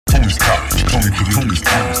Tony's top. Tony's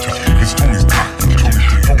top. It's Tony's top.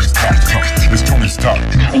 Tony's top. It's Tony's top.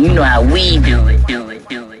 And you know how we do it.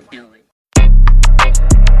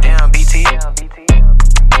 Damn, BT.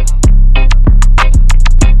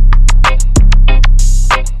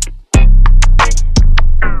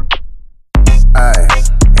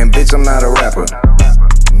 And bitch, I'm not a rapper.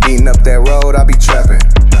 Beating up that road, I be trapping.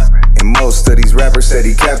 And most of these rappers said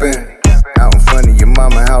he capping. Out in front of your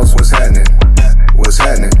mama house, what's happening? What's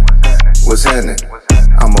happening? What's happening?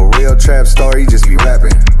 I'm a real trap star, he just be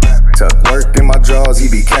rapping. Tuck work in my drawers, he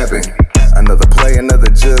be capping. Another play, another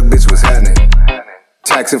jug, bitch, what's happening?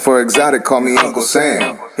 Taxing for exotic, call me Uncle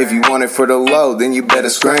Sam. If you want it for the low, then you better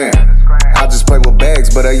scram. I just play with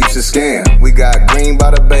bags, but I used to scam. We got green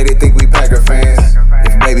by the bay, they think we Packer fans.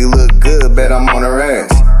 If baby look good, bet I'm on her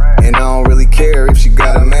ass. And I don't really care if she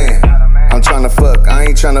got a man. I'm tryna fuck, I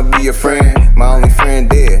ain't tryna be your friend. My only friend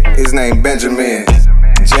dead, his name Benjamin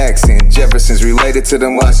Jackson. Jefferson's related to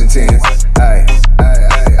them Washingtons. I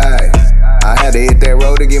had to hit that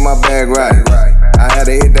road to get my bag right. I had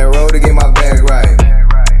to hit that road to get my bag right.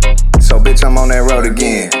 So bitch, I'm on that road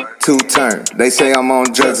again. Two turn, they say I'm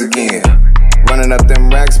on drugs again. Running up them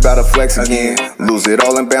racks, bout to flex again. Lose it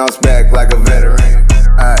all and bounce back like a veteran.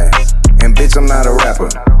 And bitch, I'm not a rapper.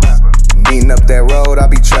 Beating up that road, I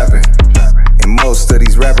be trapping. And most of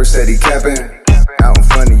these rappers said he capping. Out in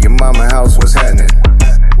front of your mama house, what's happening?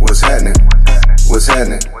 What's happening? What's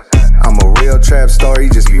happening? I'm a real trap star, he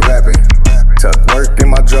just be rapping. Tuck work in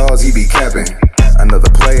my drawers, he be capping. Another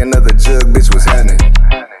play, another jug, bitch, what's happening?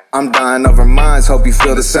 I'm dying over minds, hope you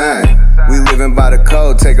feel the same. We living by the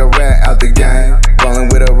code, take a rat out the game. Rolling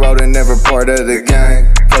with a road and never part of the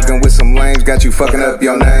gang. Fucking with some lames, got you fucking up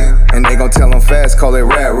your name. And they gon' tell them fast, call it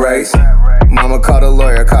rat race. Mama called a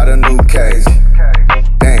lawyer, caught a new case.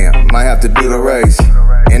 Damn, might have to do the race.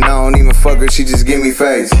 And I don't even fuck her, she just give me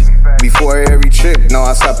face. Before every trip, no,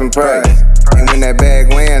 I stop and pray. And when that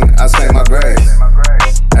bag land, I say my grace.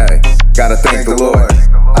 Hey, gotta thank the Lord.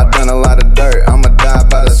 I done a lot of dirt, I'ma die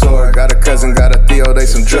by the sword. Got a cousin, got a Theo, they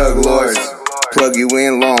some drug lords. Plug you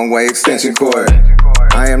in, long way, extension cord.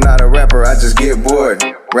 I am not a rapper, I just get bored.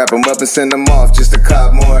 Wrap them up and send them off just to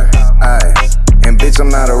cop more. And bitch, I'm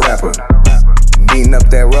not a rapper. Beating up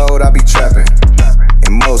that road, I be trapping.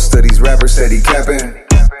 And most of these rappers said he capping.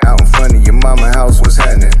 Out in front of your mama house, what's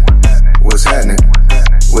happening? What's happening?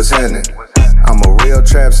 What's happening? I'm a real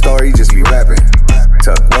trap star, he just be rapping.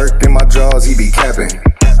 Tuck work in my drawers, he be capping.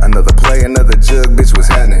 Another play, another jug, bitch, what's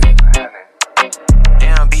happening?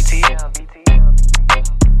 Damn, BT.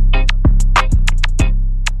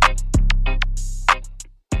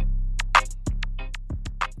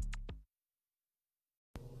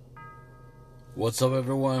 What's up,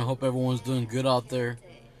 everyone? Hope everyone's doing good out there.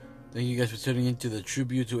 Thank you guys for tuning into the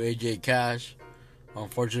tribute to AJ Cash.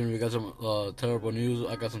 Unfortunately, we got some terrible news.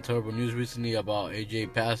 I got some terrible news recently about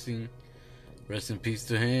AJ passing. Rest in peace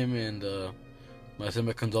to him, and I send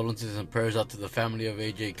my condolences and prayers out to the family of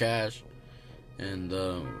AJ Cash. And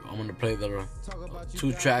I'm gonna play the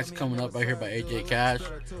 2 tracks coming up right here by AJ Cash,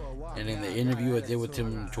 and in the interview I did with him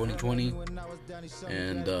in 2020,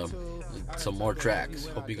 and some more tracks.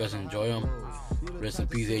 Hope you guys enjoy them. Rest in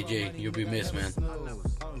peace, AJ. You'll be missed, man.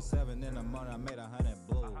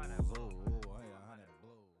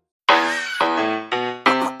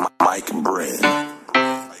 Mike and Bryn.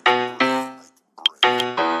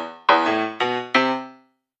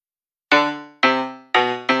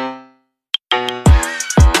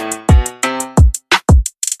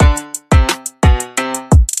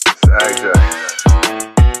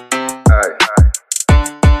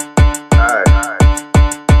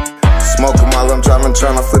 Smoking while I'm driving,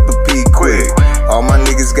 tryna flip a P quick. All my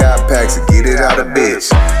niggas got packs to get it out of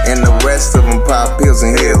bitch. And the rest of them pop pills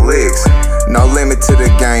and hit licks. No limit to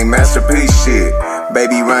the game, masterpiece shit.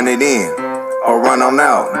 Baby, run it in or run on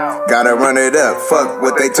out. Gotta run it up, fuck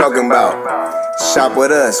what they talking about. Shop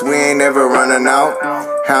with us, we ain't never running out.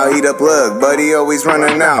 How heat up luck, buddy always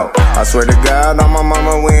running out. I swear to God, on my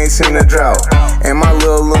mama, we ain't seen a drought. And my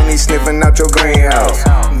little loony sniffing out your greenhouse.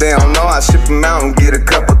 They don't know I ship them out and get a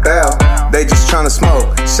couple thou. They just tryna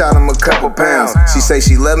smoke, shot them a couple pounds. She say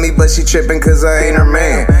she love me, but she trippin' cause I ain't her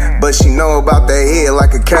man. But she know about that head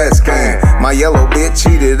like a CAT scan. My yellow bitch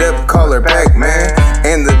cheated up, call her Pac-Man.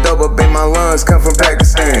 And the dope up in my lungs come from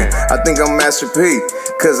Pakistan. I think I'm Master P,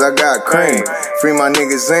 cause I got cream. Free my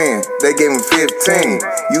niggas in, they gave him 15.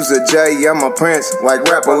 Use a J, I'm a prince, like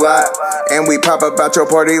rap a lot. And we pop up out your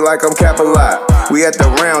party like I'm Cap a lot. We at the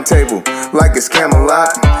round table, like it's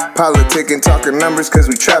Camelot. Politicking, talking numbers, cause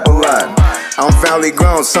we trap a lot. I'm finally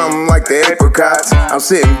grown, something like the apricots. I'm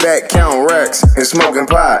sitting back, counting racks, and smoking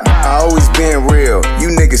pot. I always been real, you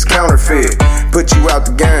niggas count counterfeit. Put you out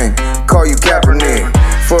the game, call you Kaepernick.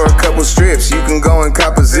 For a couple strips, you can go and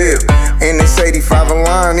cop a zip. And it's 85 a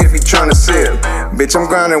line if you tryna sip. Bitch, I'm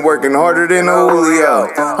grinding, working harder than a Julio.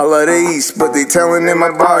 I love the East, but they telling in my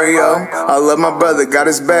barrio. I love my brother, got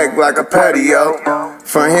his back like a patio.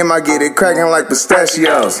 For him, I get it cracking like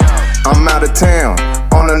pistachios. I'm out of town,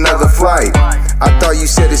 on another flight. I thought you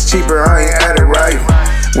said it's cheaper, I ain't at it right.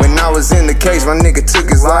 When I was in the cage, my nigga took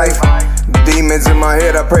his life. Demons in my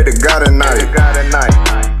head, I pray to God at night.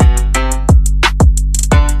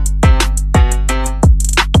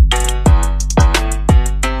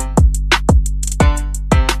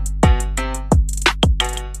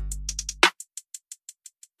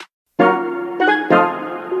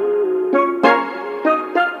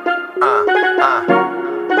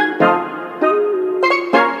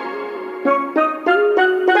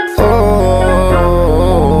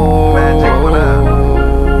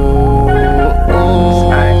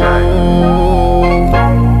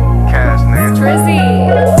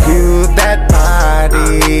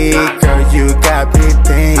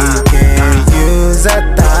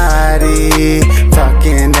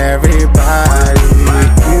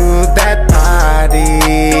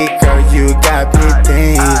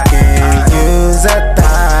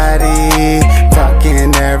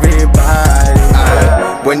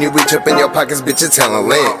 When you reach up in your pockets, bitch, it's hella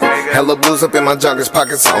lit. Hella blues up in my joggers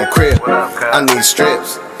pockets on crib. I need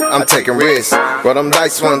strips, I'm taking risks. Roll them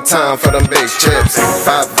dice one time for them big chips.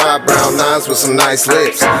 5'5" brown nines with some nice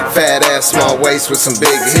lips. Fat ass, small waist with some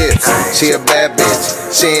big hips. She a bad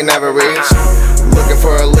bitch, she ain't average. Looking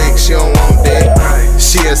for a lick, she don't want dick.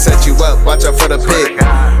 She'll set you up, watch out for the pick.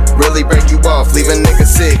 Really break you off, leave a nigga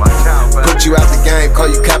sick. Put you out the game, call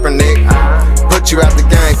you Kaepernick. Put you out the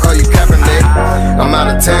game, call you Kaepernick. I'm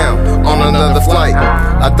out of town, on another flight.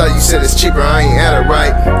 I thought you said it's cheaper, I ain't at it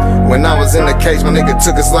right. When I was in the cage, my nigga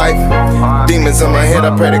took his life. Demons in my head,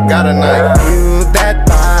 I pray to God at night. You that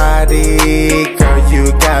body, girl,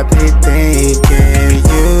 you got me thinking.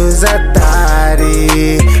 You's a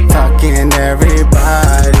thotty, fucking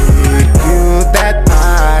everybody. You that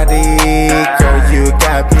body, girl, you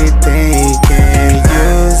got me thinking.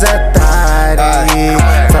 You's a thotty,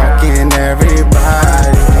 fucking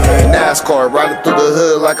everybody. NASCAR riding through the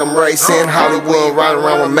hood like I'm racing. Hollywood riding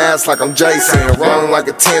around with masks like I'm Jason. Rolling like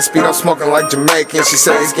a 10-speed, I'm smoking like Jamaican. She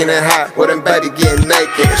said it's getting hot, well then Betty getting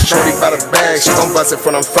naked. Shorty by the bag, she gon' bust it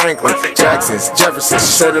for them Franklin, Jacksons, Jefferson.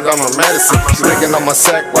 She said that I'm a medicine. She licking on my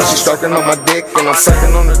sack while she stroking on my dick. And I'm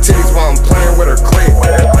sucking on her titties while I'm playing with her clit.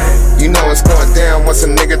 You know it's going down once a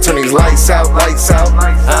nigga turn these lights out, lights out.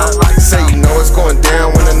 Say you know it's going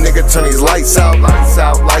down when a nigga turn these lights out, lights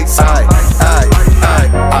out, lights out.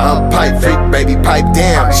 I'm a pipe freak, baby, pipe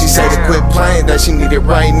down. She said to quit playing, that she need it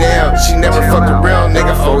right now. She never fucked a real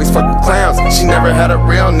nigga, always fuck with clowns. She never had a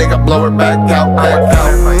real nigga, blow her back out, back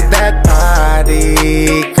out. That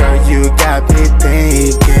body, girl, you got me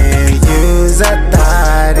thinking. You's a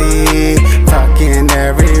thotty, fucking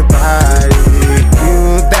everybody.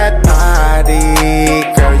 You that body,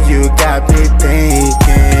 girl, you got me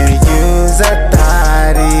thinking. You's a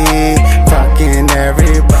thotty, fucking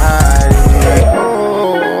everybody.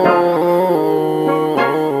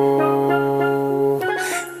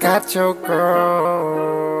 Got your girl.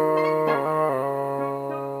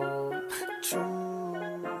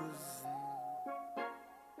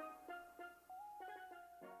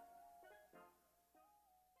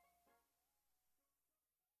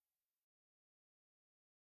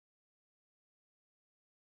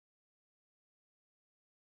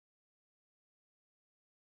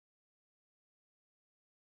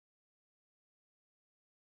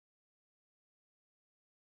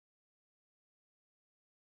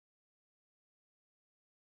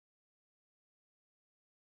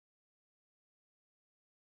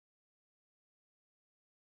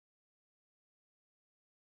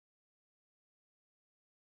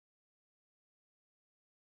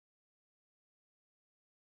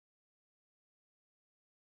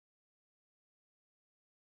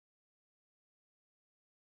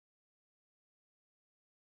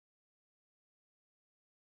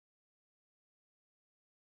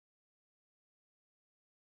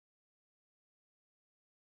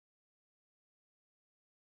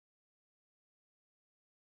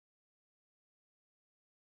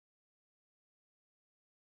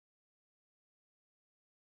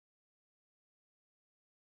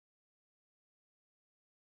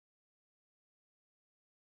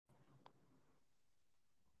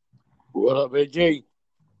 What up, AJ?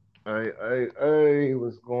 Hey,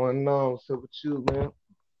 what's going on? What's up with you, man?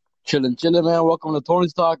 Chilling, man. Welcome to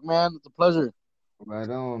Tony's Talk, man. It's a pleasure. Right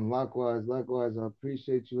on. Likewise. I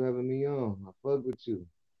appreciate you having me on. I fuck with you.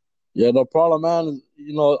 Yeah, no problem, man.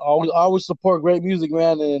 I always support great music,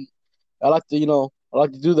 man, and I like to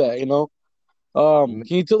do that.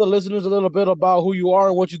 Can you tell the listeners a little bit about who you are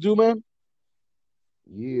and what you do, man?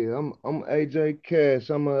 Yeah, I'm AJ Cash.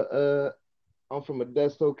 I'm from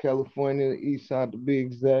Modesto, California, the east side to be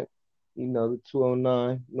exact. You know, the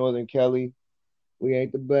 209, Northern Cali. We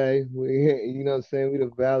ain't the Bay. You know what I'm saying? We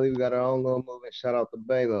the Valley. We got our own little movement. Shout out the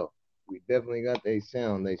Bay though. We definitely got they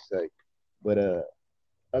sound, they say. But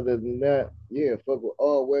other than that, yeah, fuck with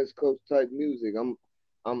all West Coast type music. I'm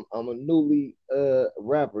a newly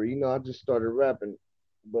rapper. You know, I just started rapping,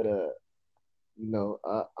 but I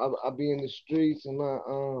be in the streets and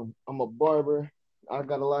I'm a barber. I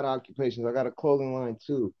got a lot of occupations. I got a clothing line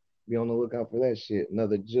too. Be on the lookout for that shit.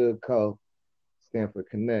 Another Jug call, Stanford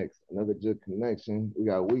Connects. Another Jug connection. We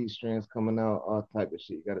got weed strands coming out, all type of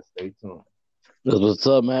shit. You gotta stay tuned. That's what's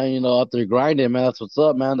up, man. Out there grinding, man. That's what's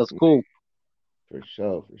up, man. That's cool. For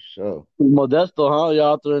sure, for sure. Modesto, huh? You're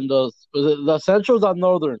out there in the centrals or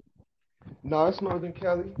northern? No, it's Northern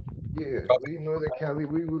Cali. Yeah, we Northern Cali.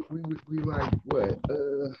 We like what?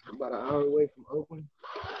 About an hour away from Oakland.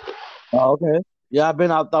 Oh, okay. Yeah, I've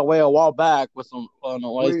been out that way a while back with some when I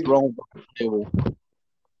used Where to run with the table.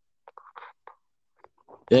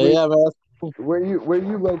 Yeah, where yeah, man. where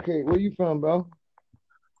you locate? Where you from, bro?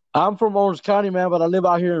 I'm from Orange County, man, but I live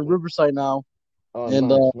out here in Riverside now. Oh, And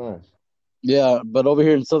nice, nice. yeah, but over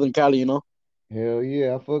here in Southern Cali. Hell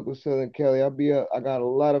yeah, I fuck with Southern Cali. I got a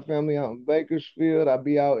lot of family out in Bakersfield. I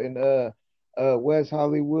be out in West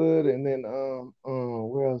Hollywood, and then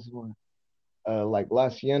where else one? Like La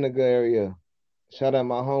Cienega area. Shout out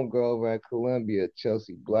my homegirl over at Columbia,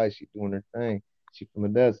 Chelsea Blythe. She doing her thing. She from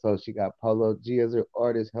Modesto. She got Polo G as her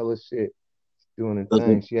artist. Hella shit. She doing her That's,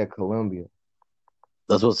 thing. She at Columbia.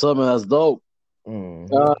 that's what's up, man. That's dope. Hmm.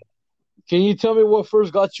 Uh, can you tell me what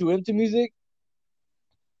first got you into music?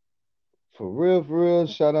 For real.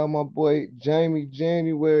 Shout out my boy Jamie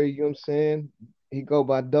January. You know what I'm saying? He go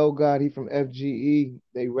by Doe God. He from FGE.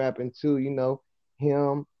 They rapping too. You know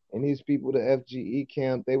him and his people. The FGE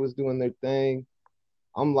camp. They was doing their thing.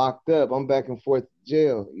 I'm locked up. I'm back and forth to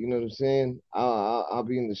jail. You know what I'm saying? I'll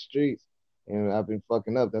be in the streets, and I've been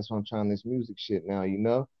fucking up. That's why I'm trying this music shit now. You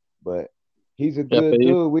know, but he's a Yeah, for good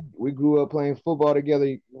you. dude. We grew up playing football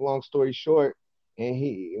together. Long story short, and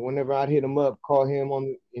whenever I'd hit him up, call him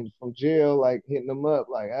from jail, like hitting him up,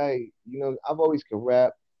 like, hey, I've always could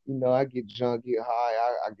rap. I get drunk, get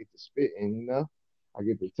high, I get to spitting. I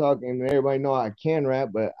get to talking, and everybody know I can rap,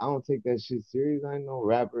 but I don't take that shit serious. I ain't no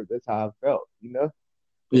rapper. That's how I felt.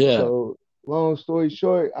 Yeah. So long story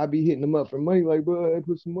short, I be hitting him up for money, like, bro, I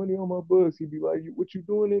put some money on my books. He'd be like, what you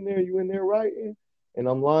doing in there? You in there writing? And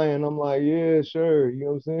I'm lying. I'm like, yeah, sure. You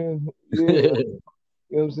know what I'm saying? Yeah.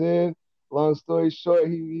 You know what I'm saying? Long story short,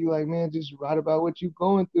 he like, man, just write about what you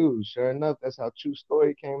going through. Sure enough, that's how True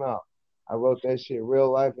Story came out. I wrote that shit, Real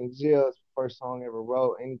Life in Jail. It's the first song I ever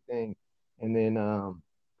wrote, anything. And then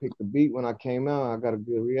picked the beat when I came out. I got a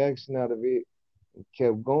good reaction out of it.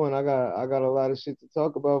 Kept going. I got a lot of shit to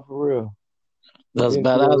talk about for real. That's Been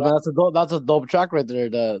through a badass, lot. man. That's a dope track right there.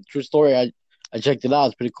 The True Story. I checked it out.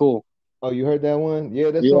 It's pretty cool. Oh, you heard that one?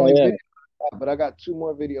 Yeah, that's the Yeah, only yeah. video, but I got two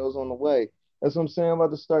more videos on the way. That's what I'm saying. I'm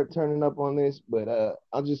about to start turning up on this, but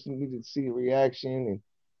I just need to see the reaction and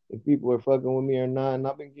if people are fucking with me or not. And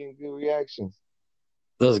I've been getting good reactions.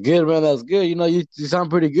 That's good, man. That's good. You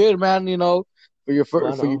sound pretty good, man. For your Right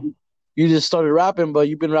first, on. you just started rapping, but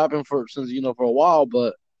you've been rapping for a while.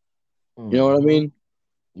 But you know what I Hmm. mean?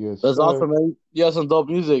 Yes, That's sir. awesome, man. You have some dope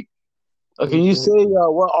music. Can you say Appreciate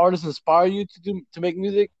it. what artists inspire you to make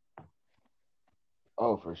music?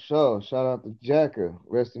 Oh, for sure. Shout out to Jacka.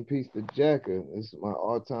 Rest in peace to Jacka. This is my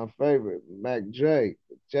all-time favorite. Mac Dre,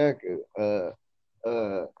 Jacka.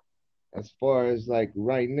 Uh, as far as like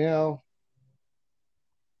right now,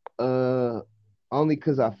 Uh, only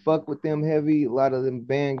cause I fuck with them heavy. A lot of them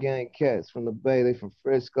band gang cats from the Bay. They from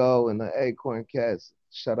Frisco and the Acorn cats.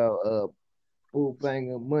 Shout out Bull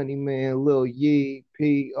Banger, Money Man, Lil Yee,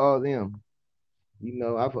 P, all them.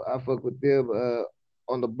 I fuck with them.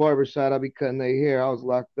 On the barber shop, I be cutting their hair. I was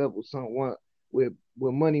locked up with someone with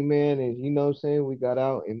Money Man, and you know what I'm saying. We got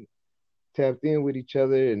out and tapped in with each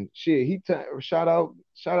other, and shit. Shout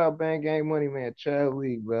out Bang Gang Money Man, Chad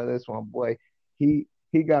Lee, bro. That's my boy.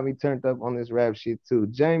 He got me turned up on this rap shit too.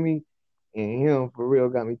 Jamie and him for real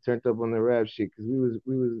got me turned up on the rap shit because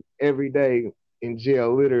we was every day in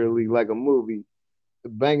jail, literally like a movie,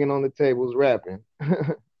 banging on the tables, rapping. that's,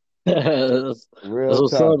 that's Real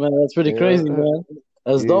what's up, talk. man. That's pretty crazy, Yeah, man.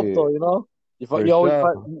 That's dope, yeah, though. for You always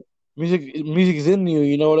sure. find music is in you.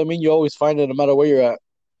 You know what I mean? You always find it no matter where you're at.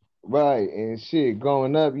 Right. And shit,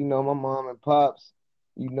 growing up, my mom and pops.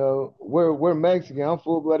 You know, we're Mexican. I'm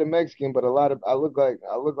full blooded Mexican, but a lot of I look like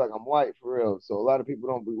I'm white for real. So a lot of people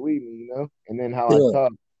don't believe me, you know. And then Yeah.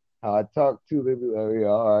 how I talk too, they be like, yeah,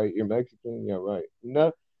 all right, you're Mexican, yeah, right, you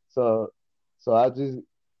know. So so I just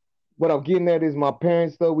what I'm getting at is my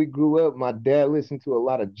parents though, we grew up. My dad listened to a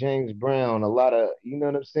lot of James Brown, a lot of you know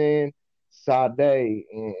what I'm saying, Sade,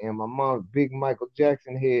 and my mom's big Michael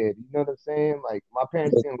Jackson head. You know what I'm saying? Like my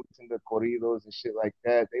parents didn't listen to corridos and shit like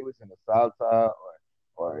that. They listen to salsa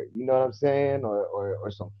or you know what I'm saying,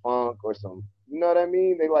 or some funk or some you know what I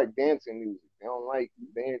mean. They like dancing music. They don't like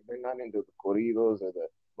they're not into the corridos or the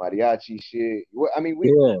mariachi shit. I mean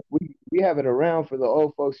Yeah. we have it around for the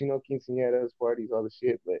old folks, you know, quinceañeras, parties, all the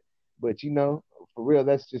shit, but you know, for real,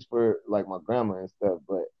 that's just for like my grandma and stuff.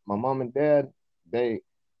 But my mom and dad, they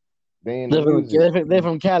they in the music, They're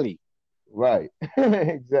from Cali. right?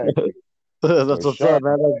 Exactly, That's for what's sure. up,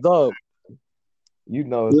 man. That's dope. You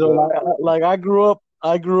know You what's know, up. like I grew up.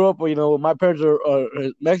 You know, my parents are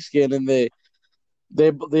Mexican, and they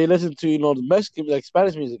listen to the Mexican like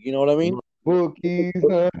Spanish music. You know what I mean? Bookies,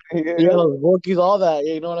 huh? Yeah, Yeah. those Wookiees, all that.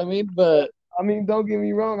 You know what I mean? But I mean, don't get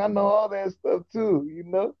me wrong. I know all that stuff too. You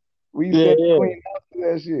know, we used to yeah, have to yeah, clean house for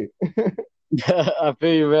that shit. I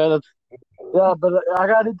feel you, man. Yeah, but I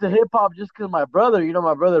got into hip hop just because my brother.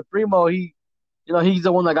 My brother Primo. He's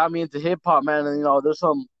the one that got me into hip hop, man. And there's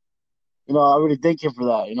some. I really thank him for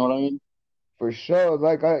that. You know what I mean? For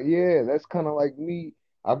sure. Yeah, that's kind of like me.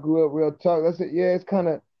 I grew up real talk. That's it. Yeah, it's kind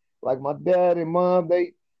of like my dad and mom.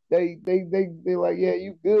 They like, yeah,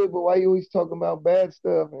 you good, but why you always talking about bad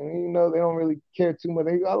stuff? And they don't really care too much.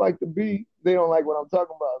 I like the beat. They don't like what I'm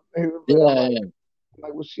talking about. But Yeah, yeah, I'm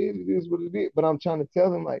like, well, shit, it is what it is. But I'm trying to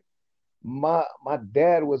tell them like, my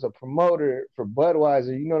dad was a promoter for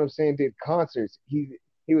Budweiser. You know what I'm saying? Did concerts. He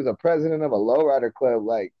was a president of a lowrider club.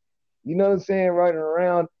 Like, you know what I'm saying? Riding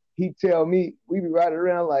around, he tell me we be riding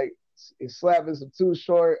around like slapping some too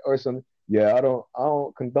short or some. Yeah, I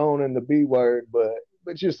don't condone in the B word,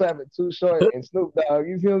 but you're slapping too short and Snoop Dogg.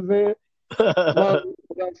 You see what I'm saying? Well,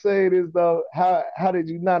 what I'm saying is though, how did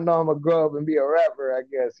you not know I'm gonna grow up and be a rapper? I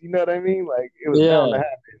guess you know what I mean. Like it was bound to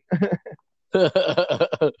yeah. happen.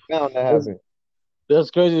 Bound to that's, happen. that's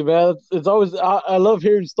crazy, man. It's always I love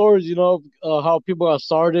hearing stories. How people got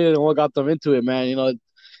started and what got them into it, man.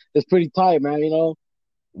 It's pretty tight, man.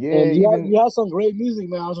 Yeah, And you even have some great music,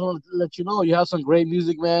 man. I just want to let you know you have some great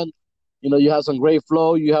music, man. You have some great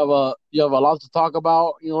flow. You have a lot to talk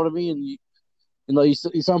about. You know what I mean? And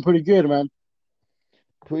you sound pretty good, man.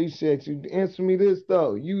 appreciate you. Answer me this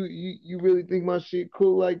though. You really think my shit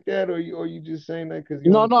cool like that, or you just saying that because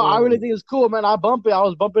you on No, the no, I phone with really me? think it's cool, man. I bump it. I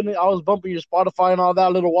was bumping it. I was bumping your Spotify and all that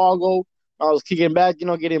a little while ago. I was kicking back,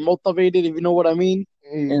 getting motivated, if you know what I mean.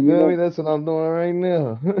 You And feel me? That's what I'm doing right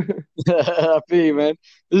now. I feel you, man.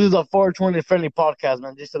 This is a 420 friendly podcast,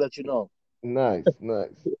 man. Just to let you know. Nice, nice.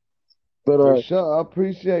 But For sure, I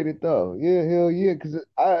appreciate it though. Yeah, hell yeah. Cause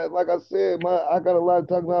like I said, I got a lot to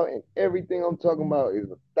talk about, and everything I'm talking about is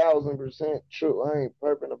 1,000% true. I ain't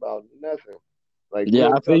perping about nothing. Like yeah,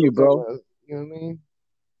 real I feel talk, you, I'm talking bro. about. You know what I mean?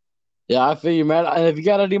 Yeah, I feel you, man. And if you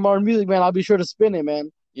got any more music, man, I'll be sure to spin it,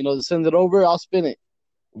 man. Send it over. I'll spin it.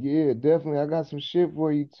 Yeah, definitely. I got some shit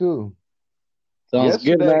for you too. Sounds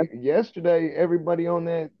good, man. Yesterday, everybody on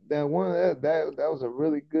that one that was a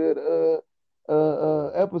really good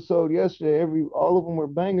episode yesterday. All of them were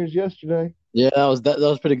bangers yesterday. Yeah, that was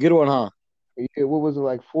a pretty good one, huh? Yeah, what was it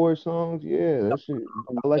like 4 songs? Yeah, that shit.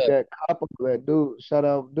 I like that cop that dude. Shout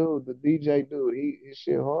out, dude, the DJ dude. His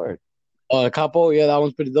shit hard. Capo, yeah, that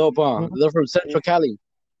one's pretty dope, huh? Mhm. They're from Central Cali.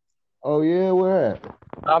 Oh yeah, where at?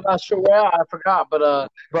 I'm not sure where I forgot, but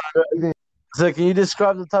Then, so can you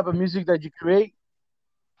describe the type of music that you create?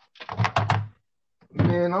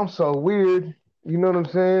 man, I'm so weird. You know what I'm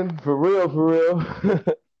saying? For real, for real.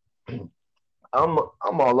 I'm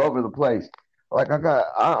all over the place. Like I'm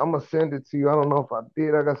gonna send it to you. I don't know if I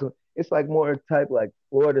did. I got some. It's like more type like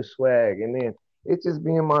Florida swag, and then it just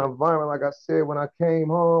be in my environment. Like I said, when I came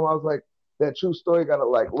home, I was like that true story got a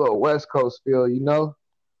like little West Coast feel, like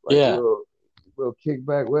Yeah, little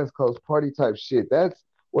kickback West Coast party type shit. That's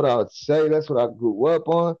what I would say. That's what I grew up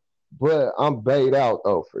on. But I'm bayed out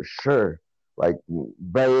though for sure. Like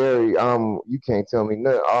Bay Area, you can't tell me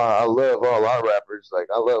nothing. I love all our rappers. Like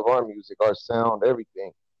I love our music, our sound,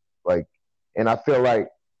 everything. Like, and I feel like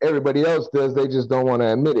everybody else does. They just don't want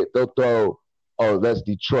to admit it. They'll throw, oh, that's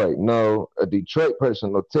Detroit. No, a Detroit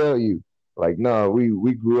person will tell you, like, no, we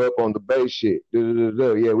grew up on the Bay shit.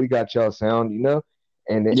 Yeah, we got y'all sound,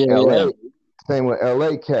 And in yeah, yeah, L.A., same with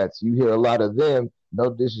L.A. cats. You hear a lot of them. No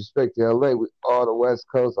disrespect to LA with all the West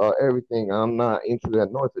Coast, all everything. I'm not into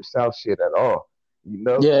that North or South shit at all. You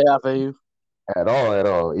know? yeah. I feel you. at all, at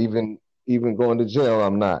all. Even going to jail,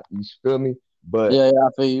 I'm not. You feel me? Yeah, yeah, I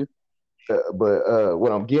feel you.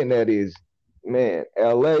 What I'm getting at is, man,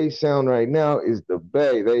 LA sound right now is the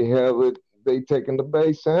Bay. They have it. They taking the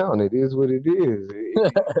Bay sound. It is what it is.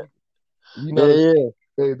 You know, Yeah,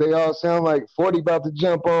 yeah, they all sound like 40 about to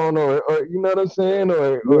jump on, or you know what I'm saying,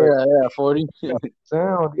 or yeah, yeah. 40.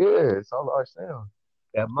 sound. Yeah, it's all our sound.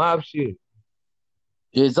 That mob shit.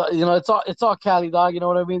 Yeah, it's all Cali, dog. You know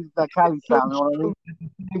what I mean? That Cali True, sound. You know what I true. mean? At the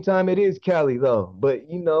same time, it is Cali though. But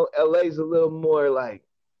LA's a little more The like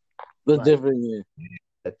different, yeah.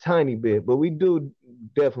 a tiny bit. But we do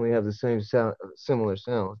definitely have the same sound, similar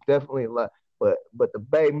sounds. Definitely a lot. But the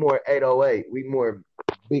Bay more 808. We more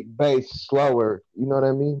big bass, slower. You know what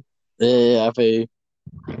I mean? Yeah, yeah, I feel you.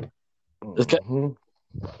 Hmm.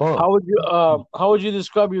 Funk. How would you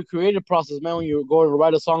describe your creative process, man, when you're going to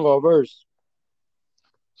write a song or a verse?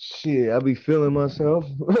 Shit, I be feeling myself.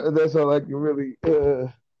 That's all I can really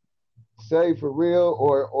say for real.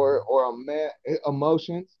 Or I'm mad.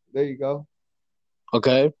 Emotions. There you go.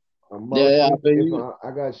 Okay. Yeah, yeah, I Emotions. feel If you.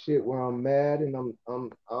 I got shit where I'm mad and I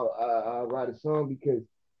write a song because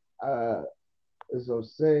uh as I'm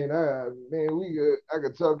saying, man, I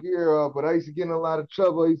could talk here off, but I used to get in a lot of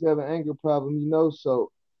trouble. I used to have an anger problem.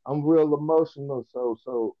 So I'm real emotional. So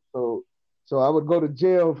I would go to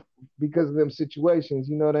jail because of them situations.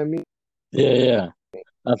 You know what I mean? Yeah, yeah,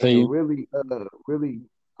 I feel And you. really,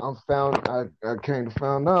 I came to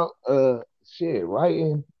find out, shit,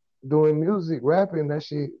 writing, doing music, rapping, that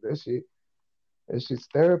shit's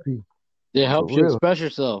therapy It for helps you real. express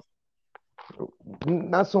yourself.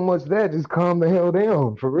 Not so much that, just calm the hell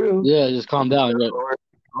down for real. Yeah, just calm down. Right. Or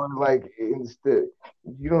like instead,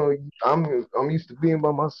 you know, I'm used to being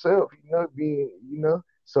by myself,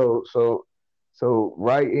 so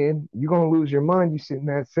writing, you're gonna lose your mind. You sit in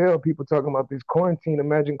that cell, people talking about this quarantine.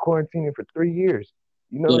 Imagine quarantining for 3 years.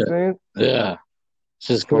 You know what I'm Yeah, saying? yeah. It's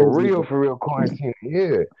just crazy. For real quarantine.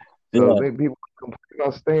 Yeah. So Yeah. they people complain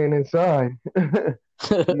about staying inside.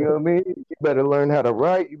 You know what I mean? You better learn how to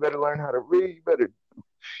write. You better learn how to read.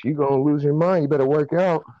 You gonna lose your mind. You better work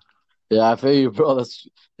out. Yeah, I feel you, bro. That's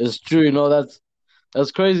it's true.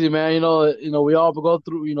 That's crazy, man. We all go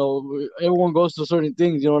through. Everyone goes through certain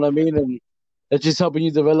things. You know what I mean? And it's just helping you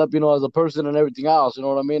develop, as a person and everything else. You know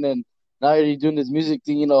what I mean? And now you're doing this music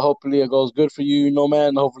thing. Hopefully it goes good for you.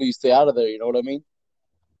 Man. Hopefully you stay out of there. You know what I mean?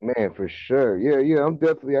 Man, for sure. Yeah, yeah. I'm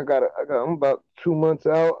about 2 months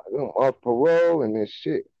out. I'm off parole and this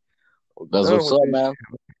shit. I'm That's done what's with up, this man.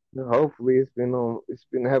 shit. Hopefully it's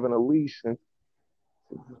been having a leash since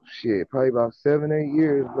shit, probably about 7, 8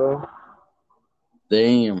 years, bro.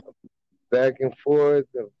 Damn. Back and forth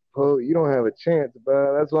and you don't have a chance,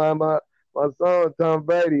 bro. That's why my song Tom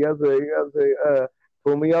Brady.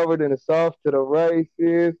 Pull me over to the soft to the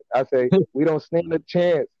races. I say, we don't stand a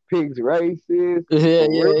chance. Pigs races. Yeah,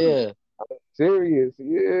 For real. yeah, Serious,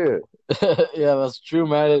 yeah. yeah. Yeah, that's true,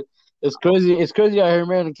 man. It's crazy. It's crazy out here,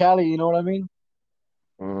 man, in Cali. You know what I mean?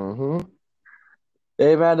 Hmm.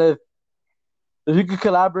 Hey, man, if you could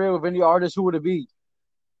collaborate with any artist, who would it be?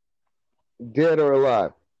 Dead or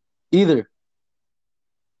alive. Either.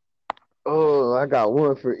 Oh, I got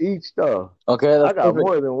one for each though. Okay, I that's got perfect.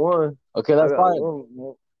 more than one. Okay, I that's got fine.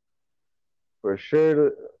 one for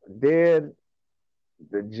sure. Dead,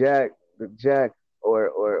 the Jack,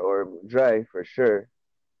 or Dre for sure.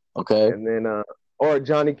 Okay. And then or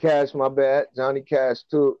Johnny Cash. My bad, Johnny Cash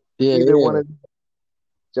too. Yeah, Either one yeah. of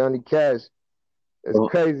Johnny Cash. It's Oh,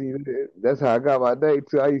 crazy. That's how I got my day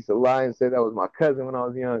too. I used to lie and say that was my cousin when I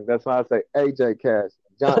was young. That's why I say AJ Cash.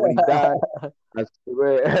 John when he died, I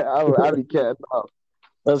swear I be cast off.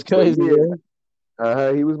 that's But crazy, yeah,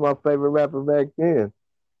 man. he was my favorite rapper back then.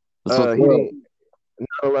 That's what's He up. didn't.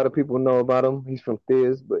 Not a lot of people know about him. He's from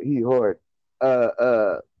Fizz, but he hard. Uh,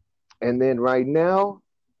 uh, and then right now,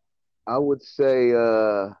 I would say,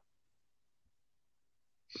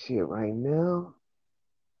 shit. Right now,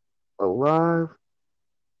 alive.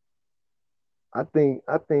 I think,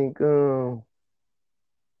 like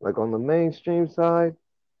on the mainstream side,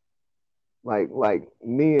 like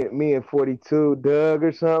me and 42 Doug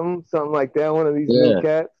or something like that. One of these new Yeah.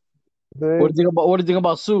 cats. What do you think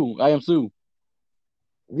about Sue? I am Sue.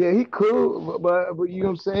 Yeah, he cool, but you know what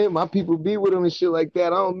I'm saying. My people be with him and shit like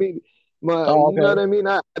that. I don't mean Oh, you know what okay. I mean.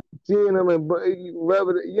 I seen him and rub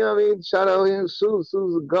it. You know what I mean. Shout out him, Sue.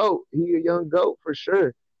 Sue's a goat. He a young goat for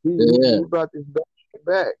sure. Yeah, He brought this back.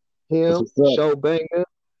 that's Him, what's up. Show Banger.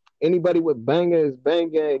 Anybody with banger is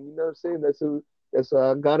bang gang. You know what I'm saying? That's who. That's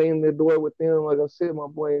I got in the door with them. Like I said, my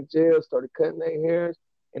boy in jail started cutting their hairs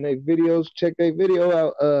and their videos. Check their video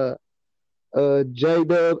out. J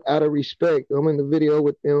Dub, out of respect. I'm in the video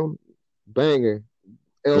with them. banger.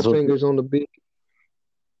 L That's what. fingers on the beat.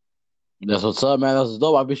 That's what's up, man. That's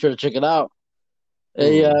dope. I'll be sure to check it out.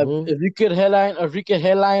 Hey, Hmm if you could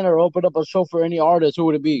headline or open up a show for any artist, who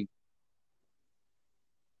would it be?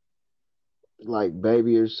 Like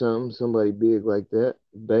baby or something, somebody big like that,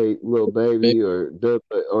 little baby or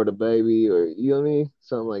the baby or you know what I mean,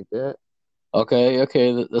 something like that. Okay,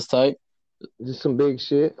 okay, that's tight. Just some big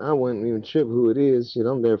shit. I wouldn't even trip who it is. Shit,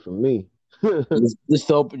 I'm there for me. Just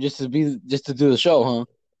to just to do the show,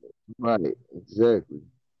 Right, exactly.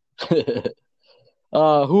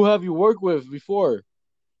 huh? Who have you worked with before?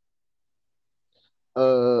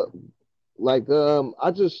 Uh, like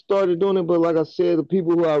I just started doing it, but like I said, the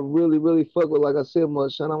people who I really really fuck with, like I said,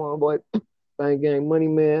 much shout out my boy, Bang Gang Money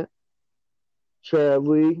Man, Trav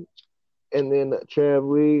Lee, and then Trav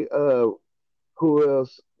Lee. Who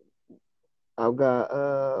else? I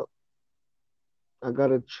got I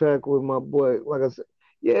got a track with my boy. Like I said,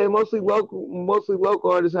 yeah, mostly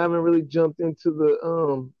local artists. I haven't really jumped into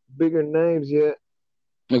the bigger names yet.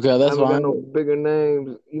 Okay, I that's haven't got fine. no bigger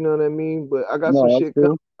names, you know what I mean? But I got some No, that's shit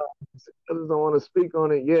coming. cool. I just don't want to speak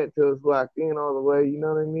on it yet till it's locked in all the way, you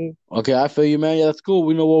know what I mean? Okay, I feel you, man. Yeah, that's cool.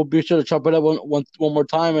 We know we'll be sure to chop it up one more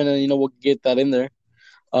time, and then we'll get that in there.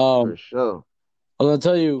 For Um, sure. I'm gonna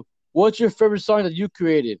tell you, what's your favorite song that you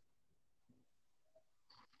created?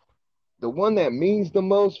 The one that means the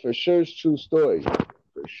most for sure is True Story.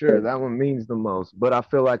 For sure, that one means the most. But I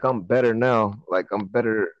feel like I'm better now. Like I'm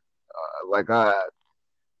better. Like I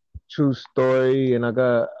True Story, and I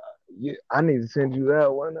got. Yeah, I need to send you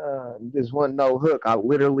that one. This one no hook. I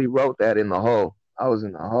literally wrote that in the hole. I was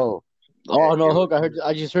in the hole. Oh no, It Hook! was,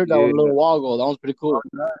 I just heard that one yeah, a little while ago. That one's pretty cool.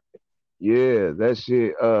 yeah, that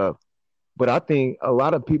shit. But I think a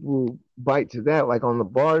lot of people bite to that, like on the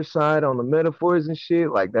bar side, on the metaphors and shit.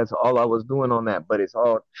 Like that's all I was doing on that, but it's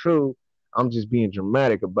all true. I'm just being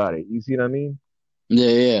dramatic about it. You see what I mean? Yeah,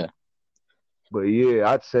 yeah. But yeah,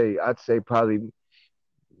 I'd say probably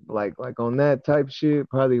like on that type shit,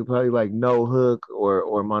 probably like no hook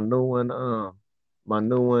or my new one. My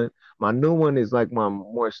new one, my new one is like my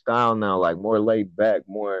more style now, like more laid back,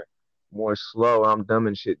 more slow. I'm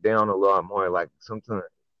dumbing shit down a lot more. Like sometimes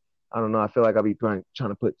I don't know. I feel like I be trying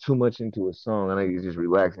to put too much into a song, and I need to just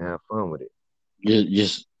relax and have fun with it.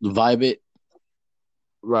 Just vibe it.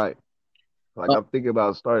 Right. Like Uh, I'm thinking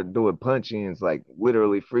about starting doing punch ins, like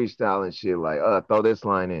literally freestyling shit. Like, throw this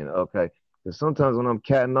line in, okay. Because sometimes when I'm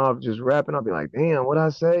catting off just rapping, I'll be like, damn, what I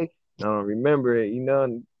say? And I don't remember it, you know.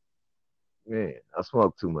 And, man, I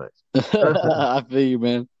smoke too much. I feel you,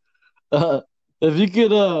 man. Uh, if you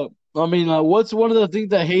could, what's one of the things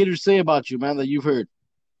that haters say about you, man, that you've heard?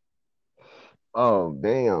 Oh,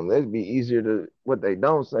 damn, that'd be easier to what they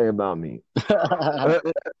don't say about me. Shit,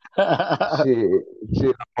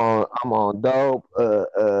 shit, I'm on dope.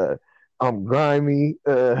 I'm grimy.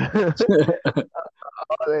 All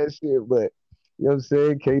that shit, but you know what I'm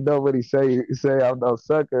saying? Can't nobody say I'm no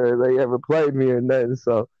sucker. Or they ever played me or nothing.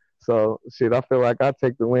 So shit, I feel like I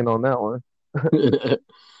take the win on that one.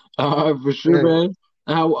 For sure, man.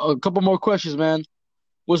 A couple more questions, man.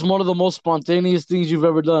 What's one of the most spontaneous things you've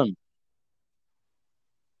ever done?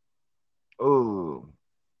 Ooh,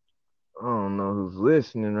 I don't know who's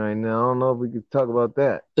listening right now. I don't know if we could talk about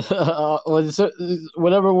that.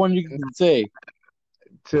 Whatever one you can say.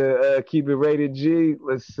 To keep it rated G,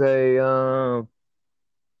 let's say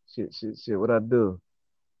shit. What I do?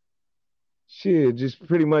 Shit, just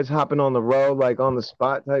pretty much hopping on the road, like on the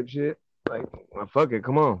spot type shit. Like, well, fuck it,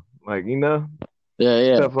 come on, like Yeah,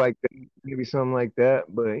 yeah. stuff like that, maybe something like that.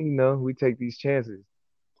 But we take these chances,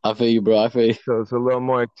 I feel you, bro. I feel you. so it's a little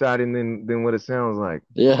more exciting than what it sounds like.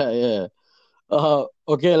 Yeah, yeah.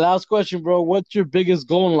 Okay, last question, bro. What's your biggest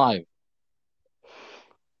goal in life?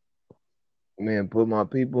 Man, put my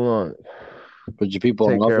people on, Put your people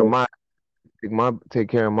take on. care of Okay. take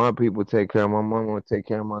care of my people, take care of my mama, take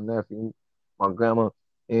care of my nephew, my grandma,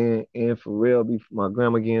 and for real, be my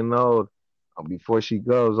grandma getting old. Before she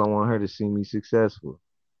goes, I want her to see me successful.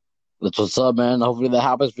 That's what's up, man. Hopefully that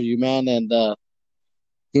happens for you, man. And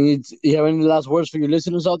you have any last words for your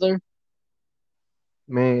listeners out there?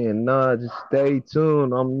 Man, nah, just stay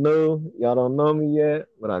tuned. I'm new. Y'all don't know me yet,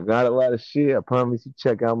 but I got a lot of shit. I promise you,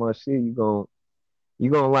 check out my shit. You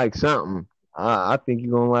gonna like something. I think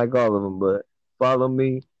you're gonna like all of them. But follow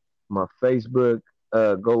me, my Facebook.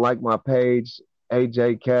 Go like my page,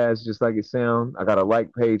 AJ Cash, just like it sound. I got a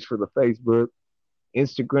like page for the Facebook.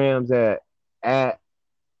 Instagram's at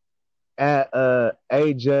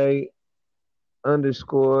AJ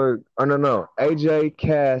underscore. Oh no, AJ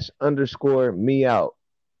Cash underscore me out.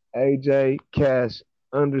 AJ Cash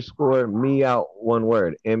underscore me out. One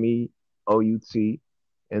word. MEOUT.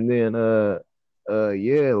 And then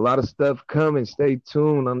yeah, a lot of stuff coming. Stay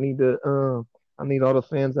tuned. I need all the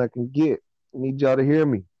fans I can get. I need y'all to hear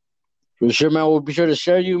me. For sure, man. We'll be sure to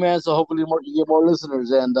share you, man. So hopefully you get more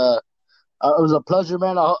listeners. And it was a pleasure,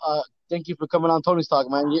 man. Thank you for coming on Tony's Talk,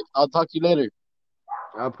 man. I'll talk to you later.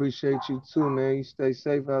 I appreciate you too, man. You stay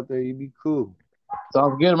safe out there. You be cool.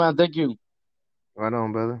 Sounds good, man. Thank you. Right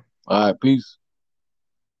on, brother. All right, peace.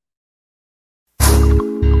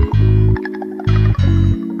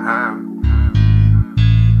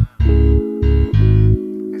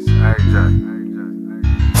 It's AJ.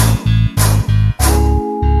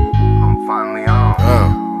 I'm finally on.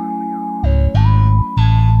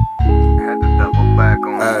 Had to double back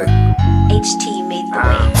on. HT made the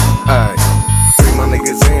way. Bring my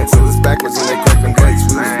niggas in till it's backwards and they cracking brakes.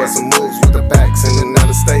 We was busting moves with the packs in and out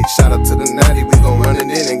of state. Shout out to the natty, we gon' run it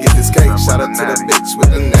in and get this cake. Shout out to the bitch with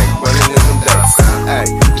the neck, running in them dates.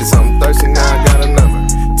 Ayy, just I'm thirsty, now I got another.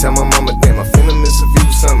 Tell my mama, damn, I finna miss a few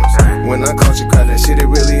summers. When I caught you cry, that shit, it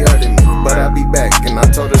really hurted me. But I'll be back, and I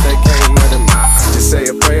told her they can't murder me. Just say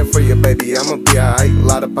a prayer for you, baby, I'ma be alright. A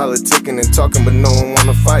lot of politicking and talking, but no one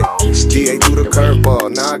wanna fight. DA threw the curveball,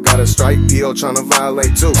 now I got a strike. DO tryna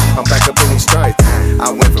violate too, I'm back up in these stripes. I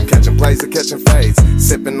went from catching plays to catching fades.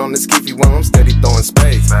 Sipping on the skeefy while I'm steady throwing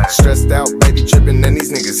spades. Stressed out, baby tripping, and these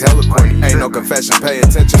niggas hella corny. Ain't no confession, pay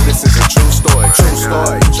attention, this is a true story. True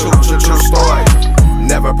story, true story.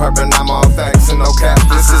 Never perping, I'm all facts and no cap.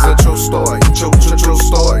 This is a true story, true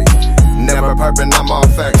story. Never perping, I'm all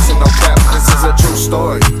facts and no cap. This is a true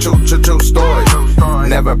story, true story.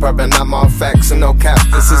 Never perping, I'm all facts and no cap.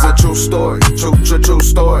 This is a true story, true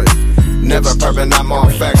story. Never perping, I'm all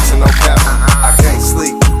facts and no cap. I can't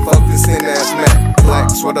sleep, focus in ass Mac.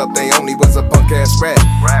 Blacks, what up, they only was a punk ass rat.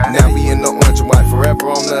 Now we in the orange and white, forever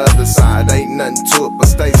on the other side. Ain't nothing to it but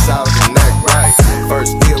stay solid and act right.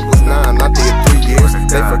 First deal was 9, I did 3 years.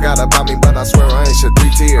 They forgot about me, but I swear I ain't shed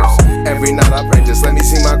 3 tears. Every night I pray, just let me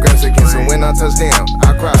see my grams again. So when I touch down,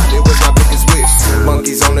 I cried, it was my biggest wish.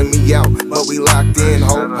 Monkeys on me out, but we locked in.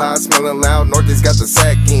 Whole pie smelling loud, Northeast got the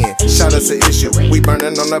sack in. Shot us an issue, we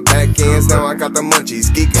burning on the back ends. Now I got the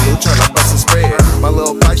munchies, geeking, who tryna bust a spread. My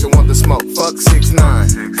little Pisces want the smoke, fuck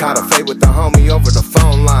 6ix9ine. Caught a fade with the homie over the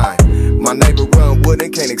phone line. My neighbor run wood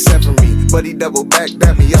and can't accept from me, but he double back,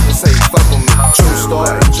 dap me up and say he fuck with me. True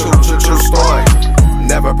story, true story.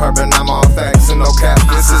 Never perping, I'm all facts and no cap.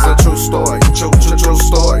 This is a true story, true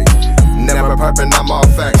story. Never perping, I'm all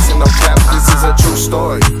facts and no cap. This is a true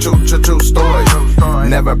story, true story.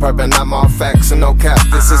 Never perping, I'm all facts and no cap.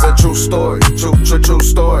 This is a true story, true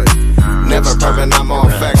story. Never perping, I'm all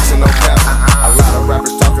facts and no cap. A lot of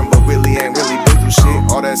rappers talking, but really ain't really been through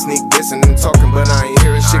shit. All that sneak dissing and talking, but I ain't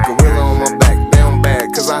hearing shit. Gorilla on my back, down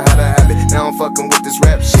bad, cause I had a habit. Now I'm fucking with this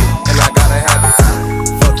rap shit, and I gotta have it.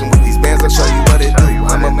 Fucking with these bands, I'll show you what it do.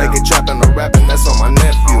 I'ma make it trapping or rapping, that's on my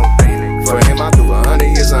nephew. For him, I do 100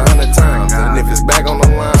 years, 100 times. And if it's back on the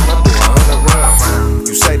line, I do 100 rounds.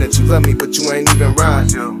 You say that you love me, but you ain't even right.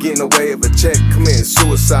 Getting away of a check, committing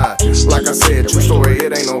suicide. Like I said, true story,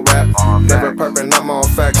 it ain't no rap. Never perping, I'm all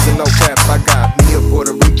facts and no cap. I got me a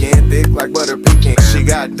Puerto Rican, thick like butter pecan. She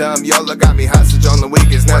got dumb, y'all got me hostage on the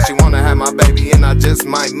weekends. Now she wanna have my baby, and I just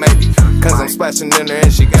might maybe. Cause I'm splashing in her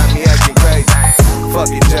and she got me acting crazy.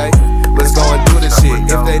 Fuck it, Jay. Let's go and do this shit.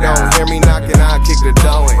 If they don't hear me knocking, I'll kick the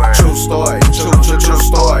door in. True story, true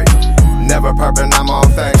story. Never perping, I'm all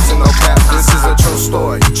facts and no cap. This is a true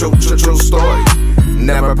story, true story.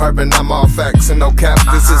 Never perping, I'm all facts and no cap.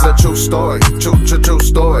 This is a true story, true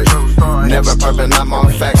story. Never perping, I'm all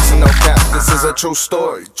facts and no cap. This is a true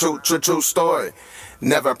story, true story.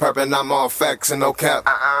 Never perping, I'm all facts and no cap.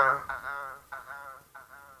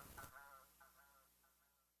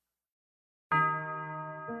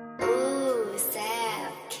 Ooh,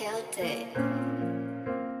 Sab killed it.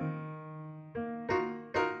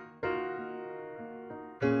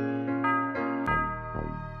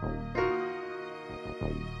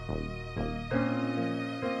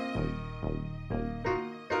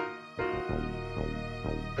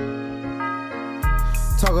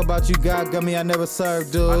 Talk about you got me, I never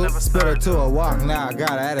served, dude. Spit her to a walk, now I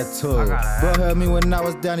got an attitude. Bro helped me when I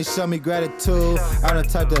was down, he showed me gratitude. I'm the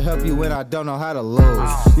type to help you when I don't know how to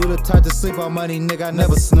lose. You the type to sleep on money, nigga, I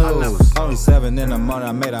never snooze. Only 7 in the morning,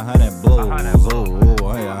 I made 100 blues. Ooh,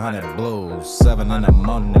 I made 100 blues. 7 in the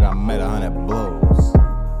morning, nigga, I made 100 blues.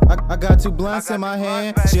 I got 2 blunts in my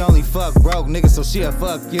hand. She only fuck broke niggas, so she'll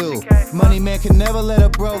fuck you. Money man can never let a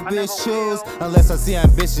broke bitch choose, unless I see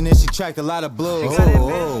ambition and she tracked a lot of blues.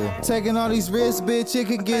 Taking all these risks, bitch, it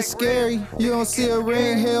can get scary. You don't see a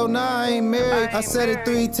ring, hell nah, I ain't married. I said it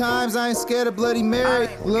 3 times, I ain't scared of Bloody Mary.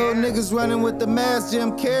 Little niggas running with the mask,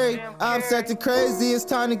 Jim Carrey. I'm acting crazy, it's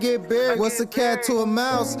time to get buried. What's a cat to a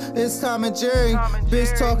mouse? It's Tom and Jerry.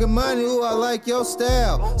 Bitch talking money, ooh, I like your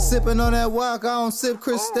style. Sipping on that walk, I don't sip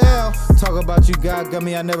Cristal. Talk about you got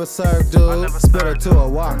me, I never served, dude. Spit her to a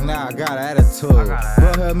walk, now I got an attitude.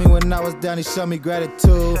 Bro helped me when I was down, he showed me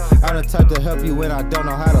gratitude. I'm the type to help you when I don't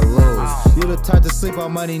know how to lose. You the type to sleep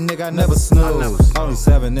on money, nigga, I never snooze. Only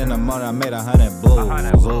 7 in the morning, I made 100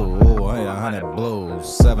 blues. Ooh, I made 100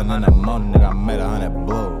 blues. 7 in the morning, nigga, I made 100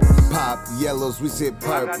 blues. Pop yellows, we said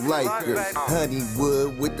perp Lakers.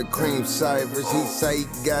 Honeywood with the cream cipers. He say he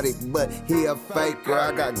got it, but he a faker.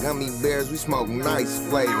 I got gummy bears, we smoke nice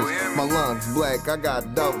flavors. My lungs black, I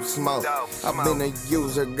got dope smoke. I've been a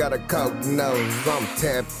user, got a coke nose. I'm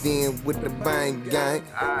tapped in with the bang gang.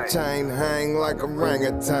 Chain hang like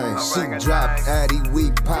orangutan. She dropped Addy,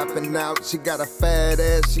 we popping out. She got a fat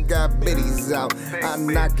ass, she got bitties out. I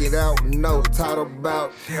knock it out, no title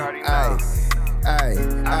bout.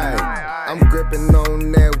 Ayy, I'm gripping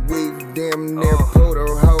on that weed, damn near pulled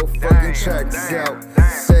her whole fucking tracks out.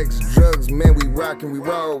 Sex, drugs, man, we rockin', we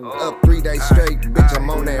roll. Up 3 days straight, bitch, I'm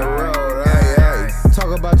on that road. Ayy.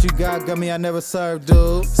 Talk about you got me, I never served,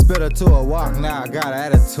 dude. Spit her to a walk, now I got an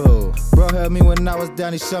attitude. Bro helped me when I was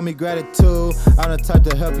down, he showed me gratitude. I'm the type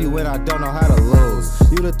to help you when I don't know how to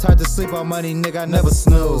lose. You the type to sleep on money, nigga, I never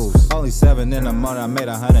snooze. Only 7 in the morning, I made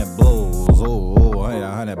 100 blues. Ooh, I made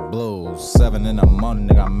 100 blues. 7 in the morning,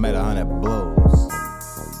 nigga, I made 100 blues.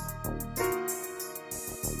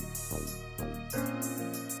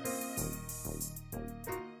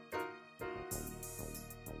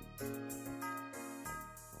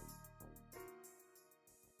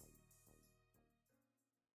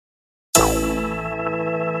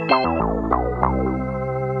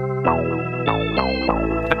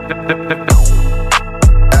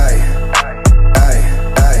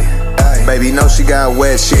 Baby, know she got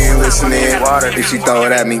wet, she ain't listening. If she throw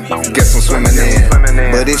it at me, guess I'm swimming in.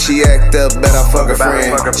 But if she act up, bet I fuck her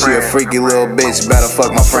friend. She a freaky little bitch, better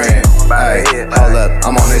fuck my friend. Ay, hold up,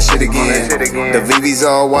 I'm on that shit again. The VV's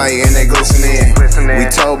all white and they glistening. We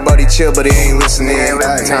told Buddy chill, but he ain't listening.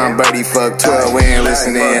 Tom Brady fuck 12, we ain't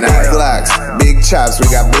listening. Big blocks, big chops, we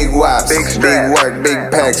got big wops. Big work, big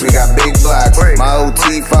packs, we got big blocks. My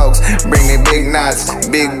OT folks bring me big knots.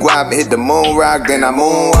 Big guap, hit the moon rock, then I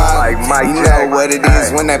moonwalk. You know what it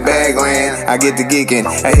is when that bag land. I get to geeking,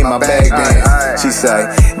 I hit my bag then. She say,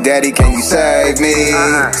 Daddy, can you save me?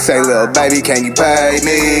 Say, little baby, can you pay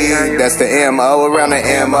me? That's the MO around the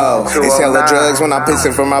MO. It's hella drugs when I piss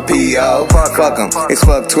it from my PO. Fuck 'em, it's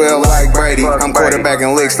fuck 12 like Brady. I'm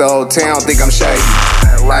quarterbacking licks, the whole town think I'm shady.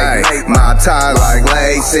 Ay, my tie like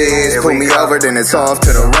laces. Pull me over, then it's off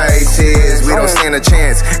to the races. We don't stand a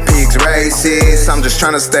chance, pigs races. I'm just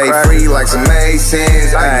trying to stay free like some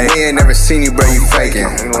Masons. Ay, he ain't never seen you, bro, you faking.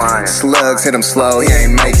 Slugs hit him slow, he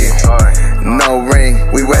ain't making. No ring,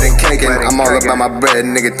 we wet and caking. I'm all about my bread,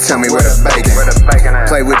 nigga, tell me where the bacon.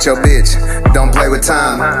 Play with your bitch, don't play with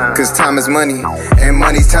time. Cause time is money, and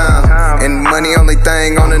money's time. And money only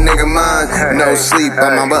thing on a nigga mind. No sleep,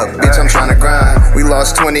 I'm up, bitch, I'm trying to grind. We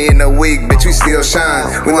lost 20 in a week, bitch, we still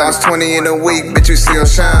shine. We lost 20 in a week, bitch, we still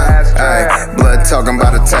shine. Ay, blood talking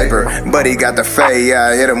about a taper, but he got the fade, yeah,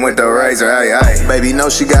 I hit him with the razor. Ay, ay. Baby, know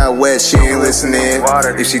she got wet, she ain't listening.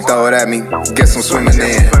 If she throw it at me, guess I'm swimming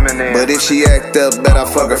in. But if she act up, bet I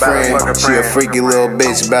fuck her friend. She a freaky little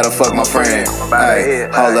bitch, better fuck my friend. Ay,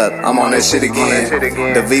 hold up, I'm on that shit again.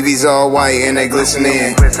 The VV's all white and they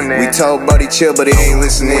glistening. We told Buddy chill, but he ain't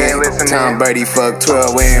listening. Tom Brady fuck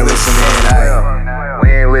 12, we ain't listening. Ay,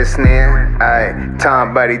 we ain't listening. Ay,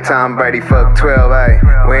 Tom Brady fuck 12. Ay,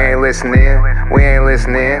 we ain't listening. We ain't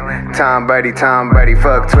listening. Tom Brady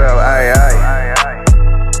fuck 12. Ay, ay.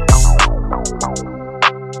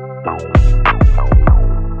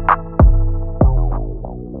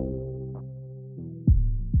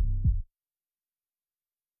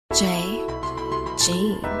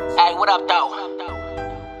 J.G. Hey, what up, though?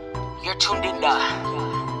 You're tuned in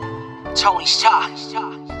to Tony's Talk,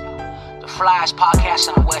 the flyest podcast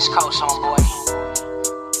on the West Coast, homeboy.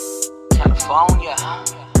 California.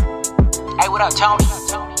 Hey, what up, Tony?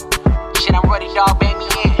 Shit, I'm ready, dog. Bang me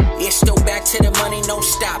in. It's still back to the money, no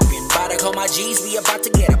stopping. About to call my G's, we about to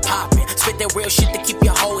get it poppin'. Spit that real shit to keep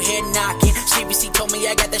your whole head knocking. CBC told me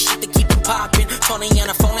I got that shit to keep it poppin'. Tony on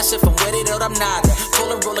the phone, that's if I'm with it or I'm not.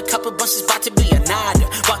 Pull and roll a couple bunches, about to be a nada.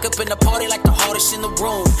 Walk up in the party like the hardest in the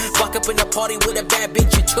room. Walk up in the party with a bad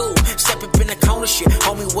bitch or two. Step up in the corner shit,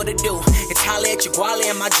 homie, what it do? It's holla at your guale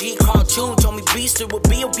and my G cartoon. Told me beast it would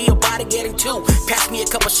be about to get into. Pass me a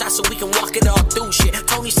couple shots so we can walk it all through shit.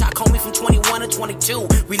 Tony's talk homie from 21 to 22.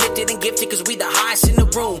 We lifted and gifted cause we the highest in the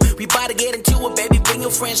room. We about to get into it, baby, bring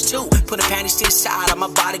your friends too. Put the panties to the side, I'm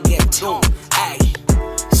about to get into it. Ay.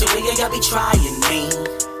 So when you gotta be trying me,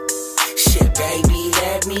 shit, baby,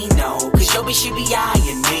 let me know. Cause your bitch, she be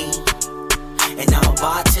eyeing me, and I'm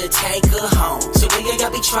about to take her home. So when you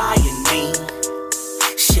gotta be trying me,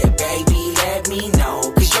 shit, baby, let me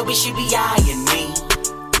know. Cause your bitch, she be eyeing me,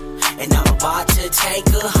 and I'm about to take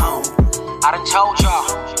her home. I done told y'all,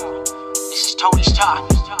 this is Tony's Talk.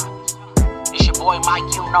 It's your boy Mike,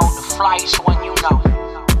 you know, the flyest one you know.